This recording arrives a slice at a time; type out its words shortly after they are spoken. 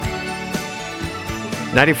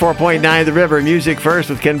94.9 The River, Music First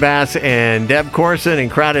with Ken Bass and Deb Corson in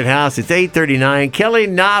Crowded House. It's 8:39. Kelly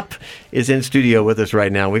Knopp is in studio with us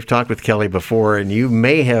right now. We've talked with Kelly before, and you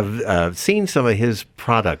may have seen some of his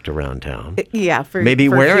product around town. Yeah, maybe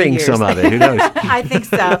for wearing some of it. Who knows? I think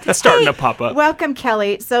so. It's starting to pop up. Welcome,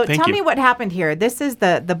 Kelly. So Thank tell you. me what happened here. This is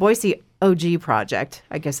the Boise OG project,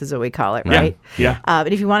 I guess is what we call it, right? Yeah.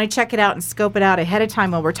 But if you want to check it out and scope it out ahead of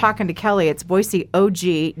time while we're talking to Kelly, it's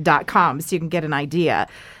boiseog.com so you can get an idea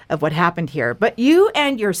of what happened here. But you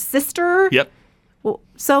and your sister... Yep. Well,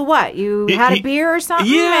 so what? You had a beer or something?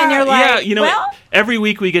 Yeah, and you're like, yeah. You know, well... every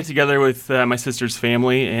week we get together with my sister's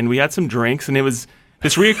family, and we had some drinks, and it was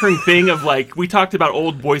this reoccurring thing of, like, we talked about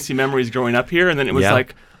old Boise memories growing up here, and then it was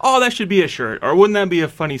like, oh, that should be a shirt, or wouldn't that be a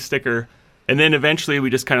funny sticker? And then eventually we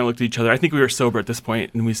just kind of looked at each other. I think we were sober at this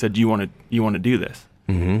point, and we said, do you want to do this?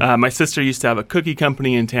 Mm-hmm. My sister used to have a cookie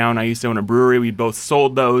company in town. I used to own a brewery. We both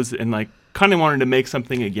sold those, and, like, kind of wanted to make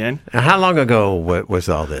something again. Now, how long ago was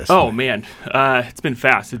all this? Oh, man. It's been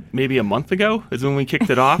fast. Maybe a month ago is when we kicked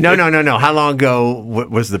it off. No. How long ago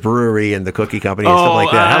was the brewery and the cookie company and stuff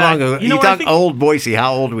like that? How long ago? You talk old Boise.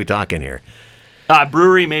 How old are we talking here?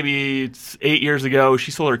 Brewery, maybe it's 8 years ago.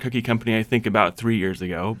 She sold her cookie company, I think, about 3 years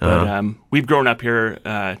ago. But we've grown up here,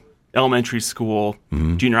 elementary school,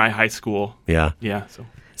 junior high school. Yeah. Yeah.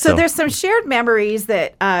 So there's some shared memories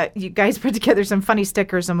that you guys put together some funny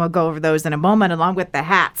stickers, and we'll go over those in a moment, along with the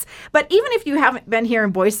hats. But even if you haven't been here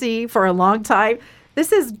in Boise for a long time,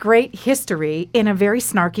 this is great history in a very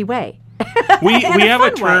snarky way. We have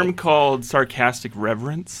a term way. called sarcastic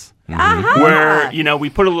reverence. Uh-huh. Where, we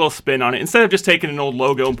put a little spin on it. Instead of just taking an old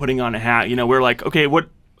logo and putting on a hat, we're like, okay,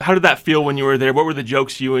 how did that feel when you were there? What were the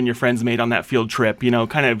jokes you and your friends made on that field trip?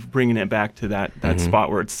 Kind of bringing it back to that spot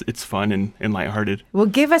where it's fun and lighthearted. Well,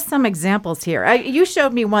 give us some examples here. You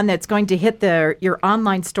showed me one that's going to hit your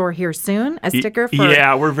online store here soon, a sticker for...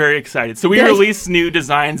 Yeah, we're very excited. So we release new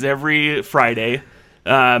designs every Friday.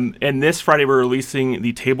 And this Friday we're releasing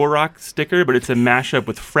the Table Rock sticker, but it's a mashup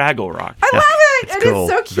with Fraggle Rock. I love it! It cool. is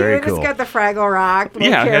so cute. Very cool. It's got the Fraggle Rock, little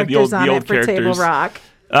the characters on old it for Table characters. Rock.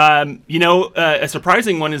 A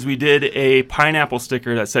surprising one is we did a pineapple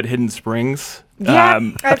sticker that said Hidden Springs. Yeah,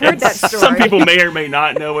 I've heard that story. Some people may or may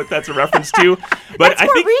not know what that's a reference to. But That's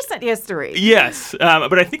more recent history. Yes,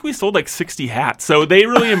 but I think we sold like 60 hats. So they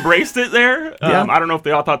really embraced it there. I don't know if they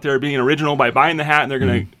all thought they were being original by buying the hat and they're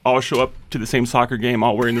going to all show up to the same soccer game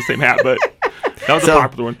all wearing the same hat. But that was a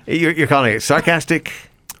popular one. You're calling it sarcastic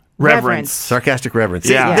reverence. Sarcastic reverence.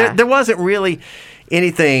 Yeah. There wasn't really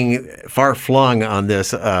anything far-flung on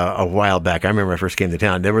this a while back. I remember when I first came to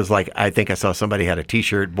town. There was I think I saw somebody had a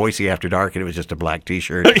T-shirt, Boise After Dark, and it was just a black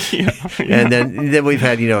T-shirt. Yeah. And then we've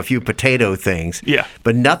had, a few potato things. Yeah.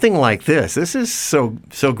 But nothing like this. This is so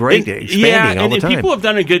great, expanding all the time. And people have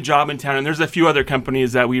done a good job in town, and there's a few other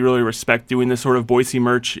companies that we really respect doing this sort of Boise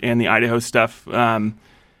merch and the Idaho stuff.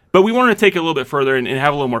 But we wanted to take it a little bit further and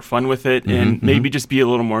have a little more fun with it and maybe just be a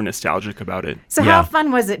little more nostalgic about it. So how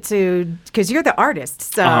fun was it because you're the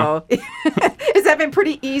artist, so has that been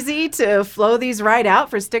pretty easy to flow these right out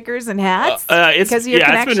for stickers and hats? Because of your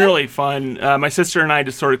connection? It's been really fun. My sister and I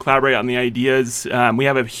just sort of collaborate on the ideas. We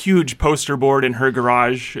have a huge poster board in her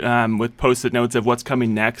garage with Post-it notes of what's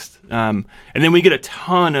coming next. And then we get a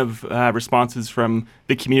ton of responses from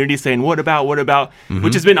the community saying, what about,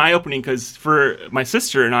 which has been eye-opening because for my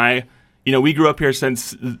sister and I, we grew up here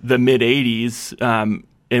since the mid-'80s,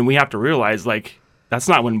 and we have to realize, that's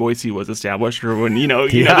not when Boise was established or when,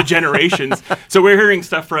 the generations. So we're hearing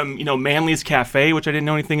stuff from, Manly's Cafe, which I didn't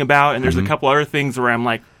know anything about, and there's a couple other things where I'm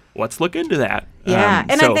like, let's look into that. Yeah,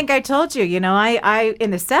 I think I told you, I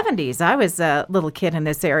in the 70s, I was a little kid in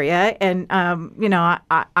this area, and,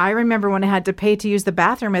 I remember when I had to pay to use the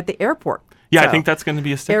bathroom at the airport. Yeah, So, I think that's going to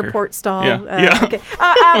be a sticker. Airport stall. Yeah. Okay.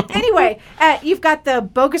 Anyway, you've got the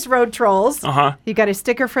Bogus Road Trolls. You got a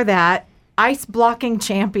sticker for that. Ice blocking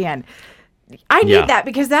champion. I need that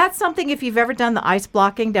because that's something, if you've ever done the ice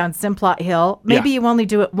blocking down Simplot Hill, maybe you only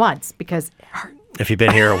do it once because it hurts. If you've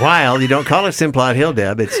been here a while, you don't call it Simplot Hill,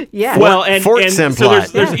 Deb. It's Fort Simplot.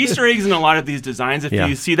 So there's Easter eggs in a lot of these designs. If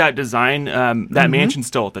you see that design, that mansion's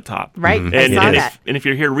still at the top. Right. Mm-hmm. I saw that. And if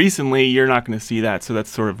you're here recently, you're not going to see that. So that's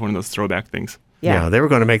sort of one of those throwback things. Yeah, they were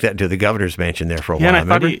going to make that into the governor's mansion there for a while. Yeah,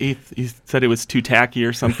 and I thought he said it was too tacky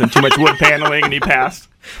or something, too much wood paneling, and he passed.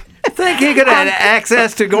 I think he could have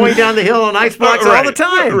access to going down the hill on ice blocks all the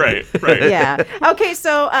time. Right. Yeah. Okay,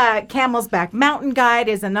 so Camel's Back Mountain Guide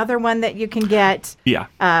is another one that you can get. Yeah.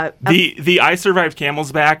 The I Survived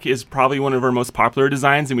Camel's Back is probably one of our most popular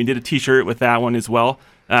designs, and we did a T-shirt with that one as well.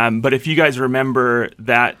 But if you guys remember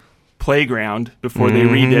that playground before they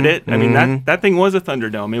redid it. I mean, that thing was a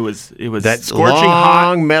Thunderdome. It was that scorching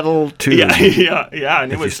long hot metal tube. Yeah.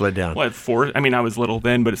 And it was slid down. What, 4? I mean, I was little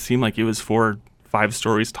then, but it seemed like it was 4-5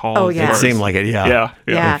 stories tall. Oh, yeah. It seemed like it, yeah.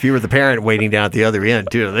 Yeah. If you were the parent waiting down at the other end,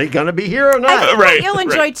 too, are they going to be here or not? I think Right, what you'll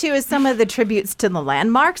enjoy too is some of the tributes to the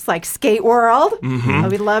landmarks, like Skate World. Oh,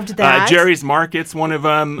 we loved that. Jerry's Market's one of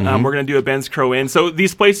them. We're going to do a Ben's Crow Inn. So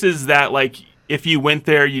these places that, like, if you went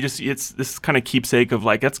there, it's this kind of keepsake of,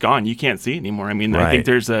 like, that's gone. You can't see it anymore. I mean, I think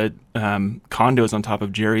there's a condos on top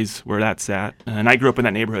of Jerry's where that's at. And I grew up in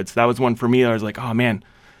that neighborhood, so that was one for me. I was like, oh, man.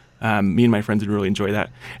 Me and my friends would really enjoy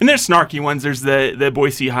that. And there's snarky ones. There's the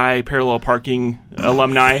Boise High parallel parking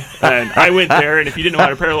alumni. And I went there, and if you didn't know how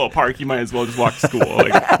to parallel park, you might as well just walk to school.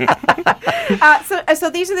 So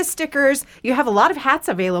these are the stickers. You have a lot of hats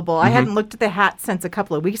available. I hadn't looked at the hats since a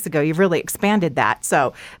couple of weeks ago. You've really expanded that.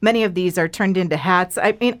 So many of these are turned into hats.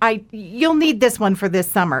 I mean, you'll need this one for this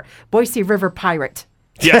summer. Boise River Pirate.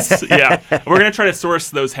 Yes, yeah. We're going to try to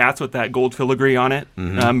source those hats with that gold filigree on it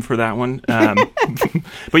for that one.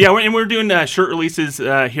 But yeah, we're doing shirt releases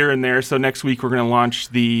here and there. So next week we're going to launch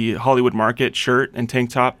the Hollywood Market shirt and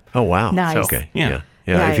tank top. Oh, wow. Nice. Okay. Yeah.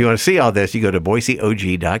 If you want to see all this, you go to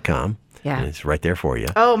boiseog.com. Yeah. And it's right there for you.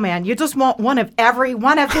 Oh, man. You just want one of every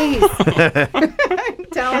one of these. I'm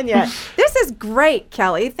telling you. This is great,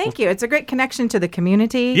 Kelly. Thank you. It's a great connection to the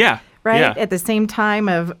community. Yeah. Right? Yeah. At the same time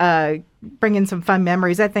of bringing some fun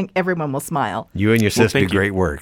memories. I think everyone will smile. You and your sister do thank you. great work.